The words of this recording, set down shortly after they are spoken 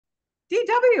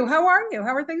D.W., how are you?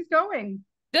 How are things going?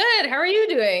 Good. How are you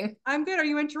doing? I'm good. Are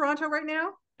you in Toronto right now?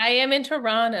 I am in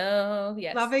Toronto.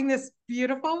 Yes. Loving this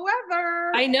beautiful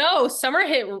weather. I know. Summer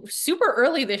hit super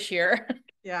early this year.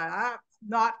 Yeah,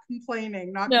 not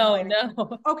complaining, not No, complaining.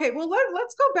 no. Okay, well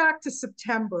let's go back to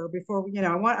September before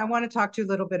I want to talk to you a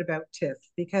little bit about TIFF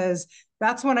because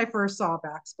that's when I first saw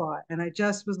Backspot and I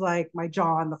just was like my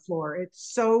jaw on the floor.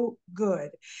 It's so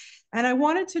good. And I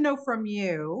wanted to know from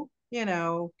you,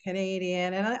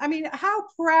 Canadian, and I mean, how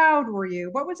proud were you?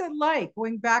 What was it like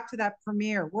going back to that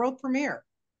premiere, world premiere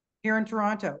here in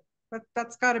Toronto?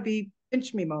 That's got to be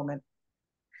pinch me moment.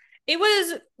 It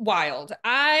was wild.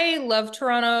 I love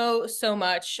Toronto so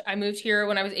much. I moved here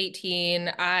when I was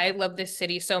 18. I love this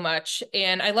city so much,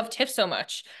 and I love TIFF so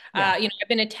much. Yeah, I've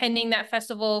been attending that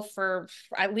festival for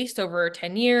at least over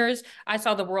 10 years. I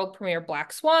saw the world premiere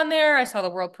Black Swan there. I saw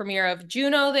the world premiere of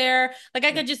Juno there. Like I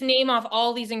yeah, could just name off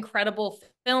all these incredible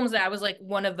films that I was like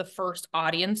one of the first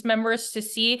audience members to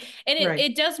see. And it right.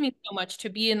 it does mean so much to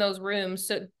be in those rooms.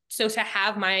 So to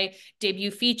have my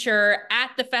debut feature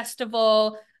at the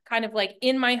festival kind of like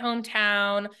in my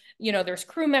hometown. There's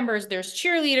crew members, there's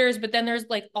cheerleaders, but then there's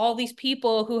like all these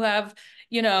people who have,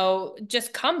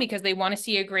 just come because they want to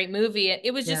see a great movie.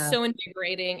 It was just Yeah, so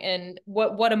invigorating, and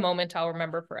what a moment I'll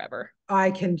remember forever.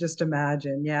 I can just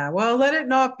imagine. Yeah. Well, let it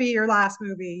not be your last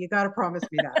movie. You got to promise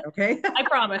me that, okay? I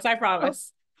promise, I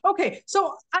promise. Okay,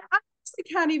 so I honestly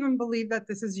can't even believe that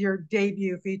this is your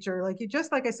debut feature. Like you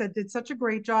just, like I said, did such a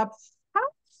great job. How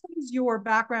does your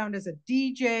background as a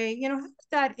DJ, how did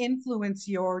that influence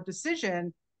your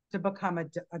decision to become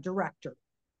a director?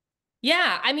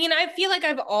 Yeah, I mean, I feel like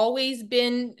I've always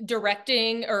been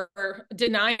directing or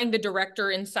denying the director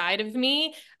inside of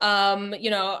me.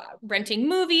 Renting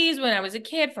movies when I was a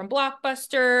kid from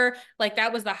Blockbuster, like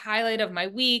that was the highlight of my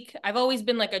week. I've always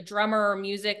been like a drummer or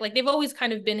music, like they've always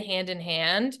kind of been hand in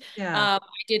hand. Yeah.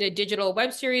 I did a digital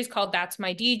web series called That's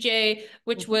My DJ,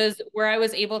 which Mhm. was where I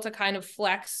was able to kind of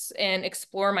flex and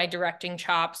explore my directing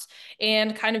chops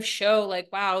and kind of show like,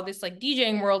 wow, this like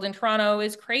DJing world in Toronto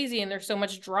is crazy and there's so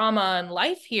much drama and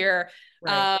life here.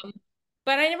 Right. Um,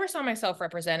 but I never saw myself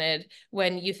represented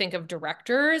when you think of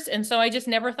directors. And so I just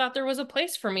never thought there was a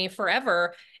place for me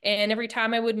forever. And every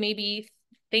time I would maybe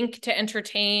think to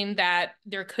entertain that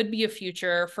there could be a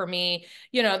future for me,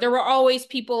 there were always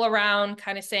people around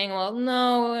kind of saying, well,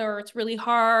 no, or it's really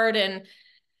hard.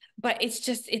 But it's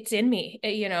in me. I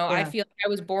Yeah. feel like I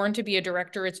was born to be a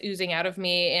director. It's oozing out of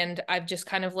me, and I've just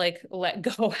kind of like let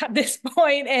go at this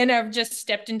point, and I've just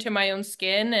stepped into my own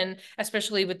skin, and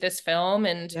especially with this film.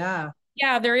 And Yeah.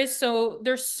 yeah, there's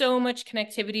so much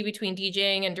connectivity between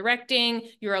DJing and directing.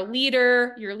 You're a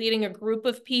leader, you're leading a group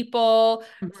of people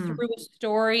Mhm. through a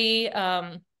story.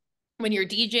 When you're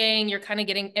DJing, you're kind of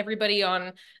getting everybody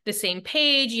on the same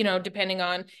page, depending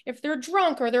on if they're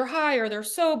drunk or they're high or they're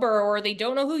sober or they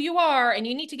don't know who you are. And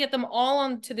you need to get them all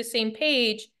onto the same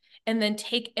page and then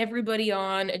take everybody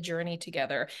on a journey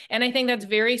together. And I think that's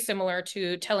very similar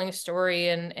to telling a story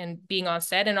and being on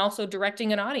set and also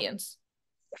directing an audience.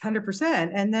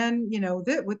 100%. And then,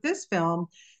 with this film,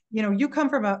 you come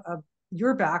from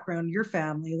your background, your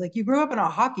family, like you grew up in a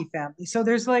hockey family. So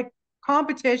there's like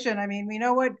competition. I mean, we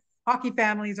know what hockey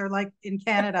families are like in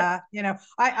Canada.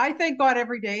 I thank God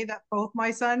every day that both my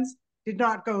sons did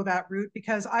not go that route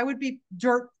because I would be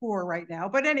dirt poor right now.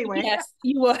 But anyway, Yes,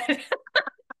 you would.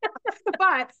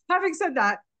 but having said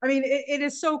that, I mean, it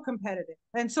is so competitive.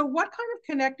 And so, what kind of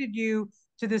connected you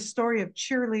to this story of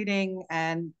cheerleading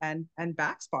and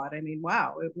backspot? I mean,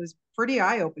 wow, it was pretty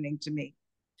eye opening to me.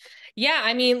 Yeah,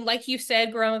 I mean, like you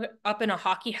said, growing up in a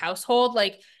hockey household,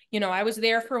 like, I was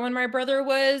there for when my brother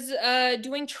was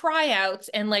doing tryouts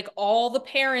and like all the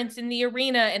parents in the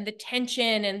arena and the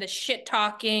tension and the shit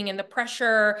talking and the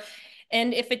pressure.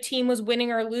 And if a team was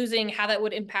winning or losing, how that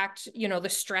would impact, the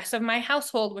stress of my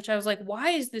household, which I was like,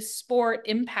 why is this sport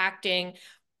impacting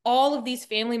all of these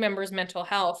family members' mental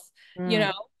health? You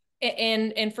know,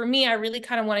 Mm. and for me, I really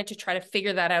kind of wanted to try to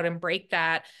figure that out and break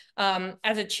that.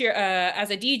 As a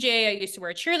DJ, I used to wear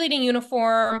a cheerleading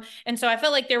uniform, and so I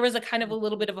felt like there was a kind of a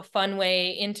little bit of a fun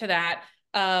way into that.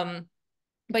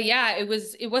 But yeah,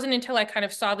 it wasn't until I kind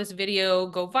of saw this video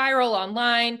go viral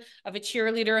online of a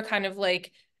cheerleader kind of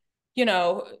like,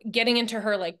 getting into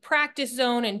her like practice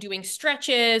zone and doing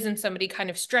stretches and somebody kind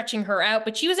of stretching her out,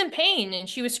 but she was in pain and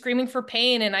she was screaming for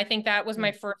pain. And I think that was my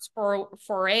Yeah. first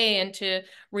foray into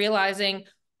realizing,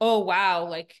 oh wow,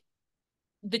 like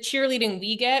the cheerleading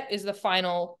we get is the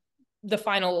final, Right.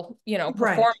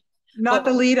 performance, Not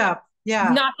but the lead up. Yeah.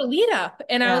 not the lead up.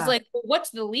 And I was Yeah. like, well,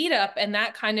 what's the lead up? And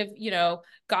that kind of,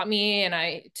 got me and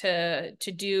I to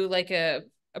do like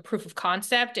a proof of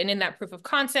concept. And in that proof of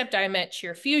concept, I met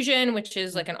Cheer Fusion, which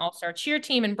is like an all-star cheer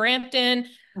team in Brampton.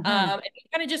 And they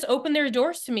kind of just opened their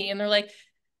doors to me, and they're like,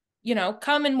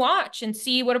 come and watch and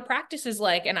see what a practice is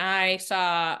like. And I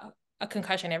saw a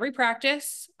concussion every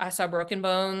practice. I saw broken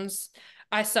bones.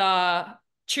 I saw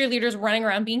cheerleaders running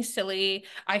around being silly.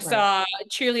 I Right. saw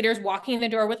cheerleaders walking in the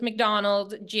door with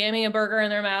McDonald's, jamming a burger in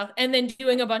their mouth, and then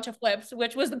doing a bunch of flips,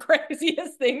 which was the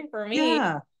craziest thing for me.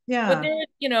 Yeah. But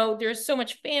Yeah. there's so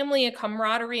much family and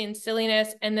camaraderie and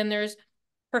silliness. And then there's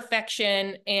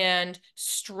perfection and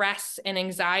stress and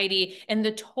anxiety and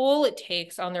the toll it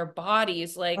takes on their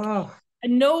bodies. Like, Oh,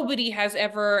 nobody has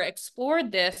ever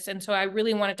explored this. And so I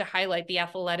really wanted to highlight the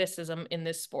athleticism in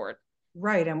this sport.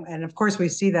 right. And of course, we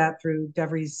see that through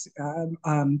Devery's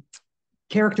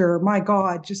character. My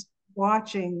God, just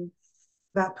watching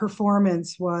that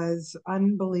performance was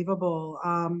unbelievable.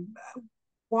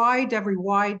 Why, Devery?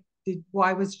 Why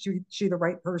was she the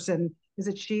right person? Is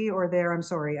it she or there? I'm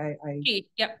sorry.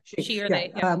 She or Yeah.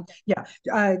 they. Yep.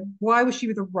 Yeah. Why was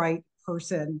she the right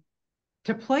person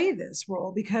to play this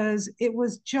role? Because it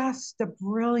was just a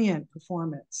brilliant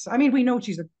performance. I mean, we know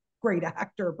she's a great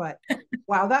actor, but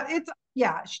wow,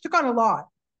 yeah, she took on a lot.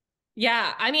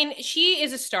 Yeah, I mean, she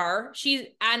is a star. She's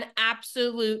an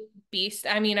absolute beast.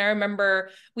 I mean, I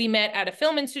remember we met at a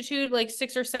film institute like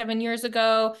 6 or 7 years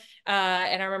ago,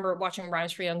 and I remember watching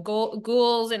Rhymes for Young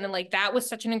Ghouls, and then like that was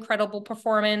such an incredible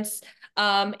performance.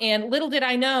 And little did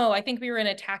I know, I think we were in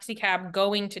a taxi cab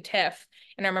going to TIFF,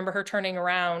 and I remember her turning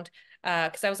around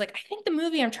because I was like, I think the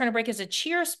movie I'm trying to break is a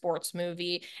cheer sports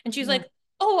movie, and she's Mm, like,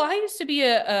 oh, I used to be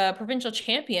a provincial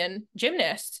champion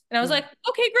gymnast. And I was mm, like,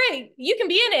 okay, great. You can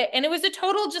be in it. And it was a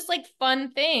total just like fun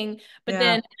thing. But yeah,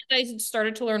 then I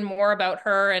started to learn more about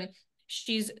her, and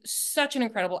she's such an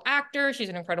incredible actor. She's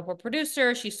an incredible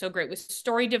producer. She's so great with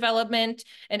story development,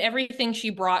 and everything she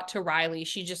brought to Riley.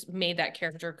 She just made that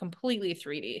character completely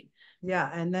 3D. yeah.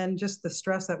 And then just the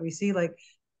stress that we see, like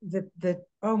the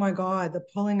oh my God, the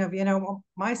pulling of,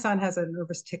 my son has a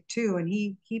nervous tick too, and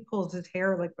he pulls his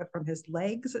hair like but from his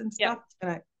legs and Yep. stuff. It's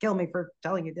gonna kill me for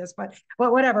telling you this, but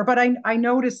whatever. But I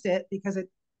noticed it because it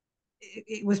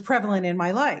was prevalent in my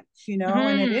life, and it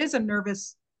Mm-hmm. is a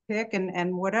nervous tick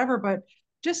and whatever, but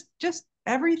just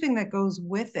everything that goes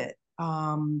with it.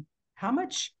 How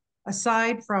much,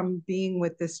 aside from being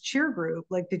with this cheer group,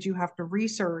 like did you have to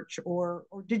research, or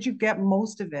did you get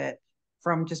most of it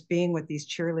from just being with these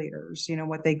cheerleaders,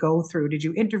 what they go through? Did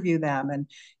you interview them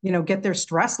and get their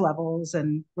stress levels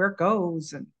and where it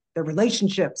goes and their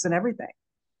relationships and everything?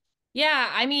 Yeah,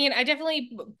 I mean, I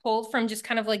definitely pulled from just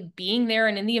kind of like being there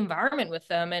and in the environment with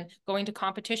them and going to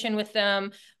competition with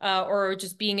them, or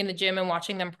just being in the gym and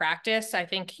watching them practice. I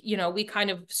think, we kind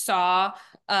of saw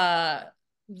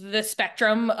the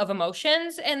spectrum of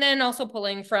emotions, and then also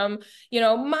pulling from,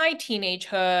 my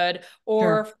teenagehood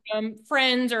or Sure. from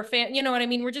friends or you know what I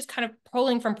mean? We're just kind of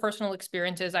pulling from personal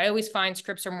experiences. I always find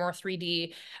scripts are more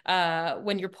 3D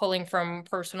when you're pulling from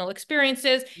personal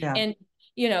experiences. Yeah. And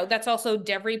that's also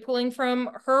Devery pulling from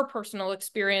her personal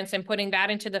experience and putting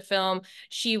that into the film.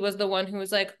 She was the one who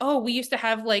was like, oh, we used to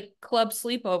have like club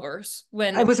sleepovers I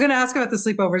when, was going to ask about the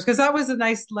sleepovers because that was a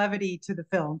nice levity to the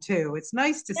film too. It's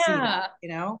nice to see that,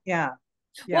 yeah. Yeah.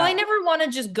 Well, I Yeah. never want to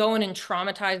just go in and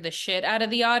traumatize the shit out of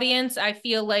the audience. I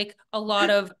feel like a lot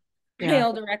of Yeah.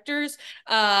 male directors,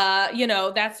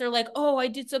 that's they're like, oh, I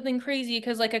did something crazy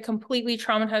because like I completely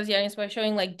traumatized the audience by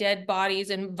showing like dead bodies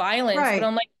and violence. But Right.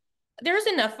 I'm like, there's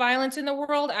enough violence in the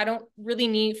world. I don't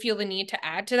really feel the need to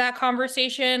add to that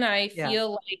conversation. I Yeah.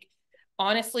 feel like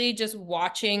honestly, just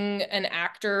watching an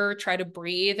actor try to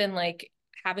breathe and like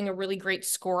having a really great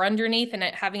score underneath and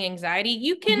having anxiety,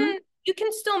 you Hmm. can you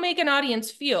can still make an audience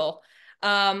feel.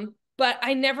 But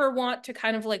I never want to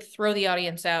kind of like throw the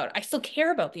audience out. I still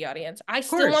care about the audience. I Of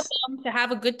still want course. them to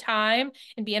have a good time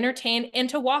and be entertained and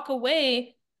to walk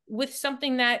away with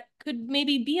something that could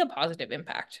maybe be a positive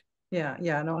impact. Yeah.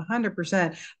 Yeah. No,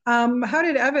 100%. How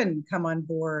did Evan come on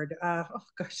board? Oh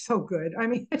gosh, so good. I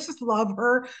mean, I just love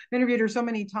her. I interviewed her so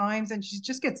many times, and she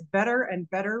just gets better and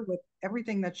better with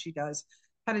everything that she does.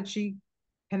 How did she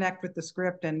connect with the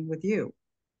script and with you?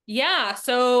 Yeah.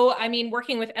 So, I mean,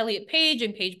 working with Elliot Page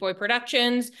and Page Boy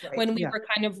Productions, Right. when we Yeah. were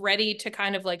kind of ready to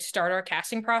kind of like start our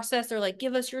casting process, they're like,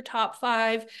 give us your top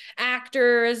 5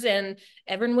 actors. And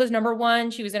Evan was number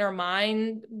one. She was in our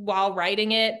mind while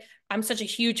writing it. I'm such a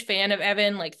huge fan of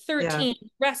Evan, like Yeah. 13,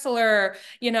 wrestler,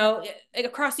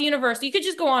 across the universe. You could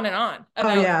just go on and on Oh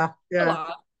about yeah. a Yeah.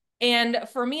 lot. And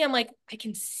for me, I'm like, I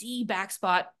can see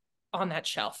Backspot on that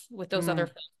shelf with those other Mm.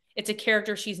 films. It's a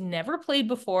character she's never played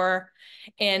before,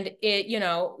 and it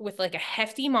with like a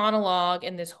hefty monologue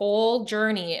and this whole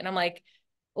journey, and I'm like,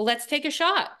 let's take a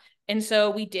shot. And so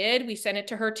we did. We sent it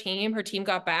to her team. Her team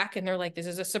got back and they're like, this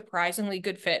is a surprisingly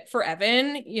good fit for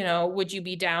Evan. You know, would you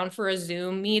be down for a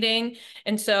Zoom meeting?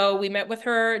 And so we met with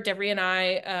her, Debbie and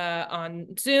I,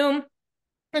 on Zoom,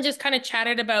 and just kind of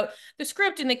chatted about the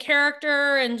script and the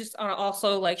character, and just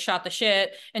also like shot the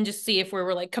shit and just see if we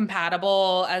were like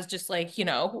compatible as just like, you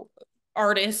know,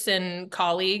 artists and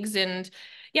colleagues. And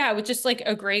yeah, it was just like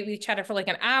a great, we chatted for like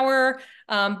an hour.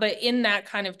 But in that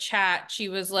kind of chat, she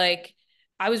was like,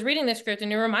 I was reading the script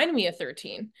and it reminded me of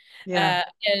 13. Yeah.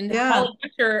 And Holly Yeah.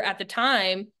 Hunter at the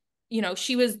time, you know,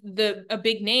 she was a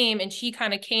big name, and she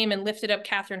kind of came and lifted up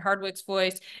Catherine Hardwicke's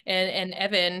voice and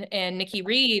Evan and Nikki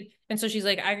Reed. And so she's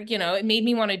like, you know, it made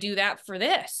me want to do that for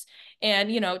this.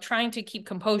 And, you know, trying to keep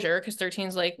composure, because 13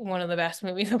 is like one of the best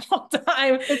movies of all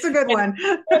time. It's a good And,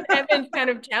 one. and Evan's kind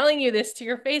of telling you this to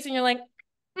your face, and you're like,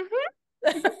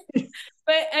 mm-hmm.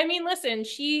 But I mean, listen,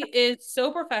 she is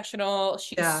so professional.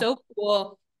 She's Yeah. so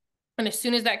cool. And as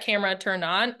soon as that camera turned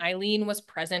on, Eileen was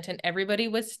present and everybody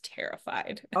was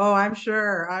terrified. Oh, I'm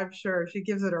sure. I'm sure she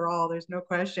gives it her all. There's no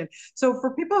question. So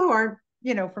for people who aren't,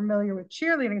 familiar with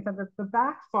cheerleading, the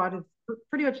back spot is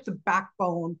pretty much the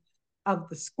backbone of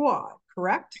the squad,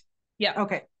 correct? Yeah.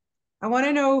 Okay. I want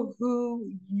to know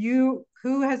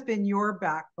who has been your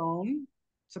backbone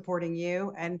supporting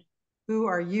you, and who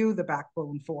are you the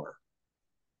backbone for?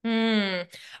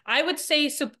 I would say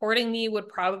supporting me would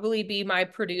probably be my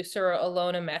producer,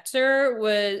 Alona Metzer,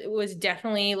 was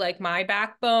definitely like my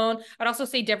backbone. I'd also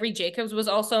say Debbie Jacobs was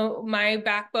also my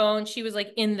backbone. She was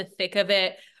like in the thick of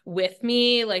it with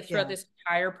me, like throughout Yeah. this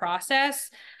entire process.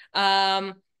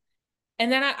 Um,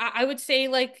 and then I would say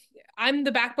like I'm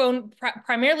the backbone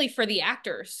primarily for the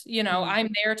actors. You know, Mm. I'm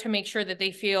there to make sure that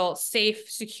they feel safe,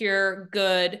 secure,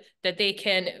 good, that they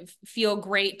can feel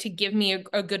great to give me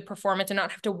a good performance and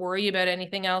not have to worry about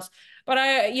anything else. But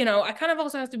I kind of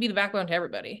also have to be the backbone to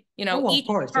everybody. You Oh, know, well, of each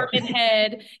course. Yeah. department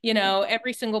head, you know,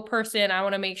 every single person, I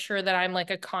want to make sure that I'm like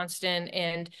a constant,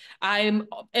 and am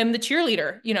the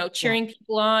cheerleader, you know, Yeah. cheering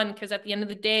people on, because at the end of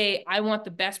the day, I want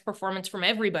the best performance from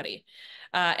everybody.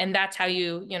 And that's how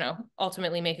you know,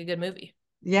 ultimately make a good movie.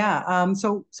 Yeah.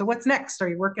 So what's next? Are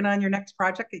you working on your next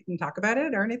project? You can talk about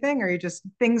it or anything, or you just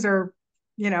things are,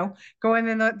 going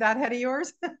in that head of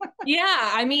yours? Yeah,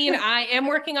 I mean, I am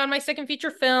working on my second feature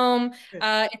film.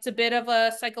 It's a bit of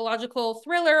a psychological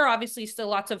thriller, obviously still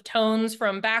lots of tones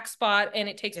from Backspot, and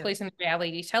it takes Yeah. place in the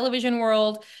reality television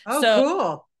world. Oh, So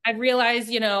cool. I realized,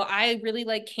 you know, I really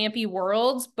like campy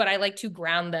worlds, but I like to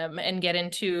ground them and get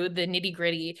into the nitty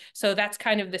gritty. So that's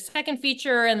kind of the second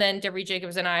feature. And then Debbie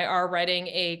Jacobs and I are writing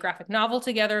a graphic novel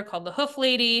together called The Hoof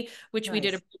Lady, which we did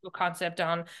a Nice. proof of concept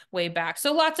on way back.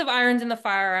 So lots of irons in the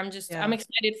fire. I'm Yeah.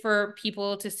 excited for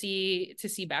people to see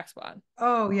Backspot.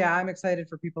 Oh, yeah. I'm excited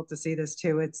for people to see this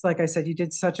too. It's like I said, you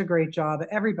did such a great job.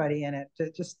 Everybody in it,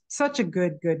 just such a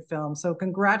good film. So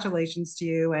congratulations to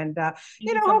you. And Thank you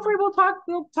so much. hopefully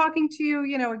we'll talking to you,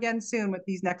 again soon with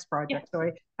these next Yeah. projects.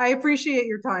 So I appreciate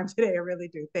your time today. I really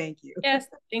do. Thank you. Yes.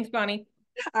 Thanks, Bonnie.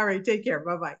 All right. Take care.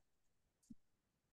 Bye bye.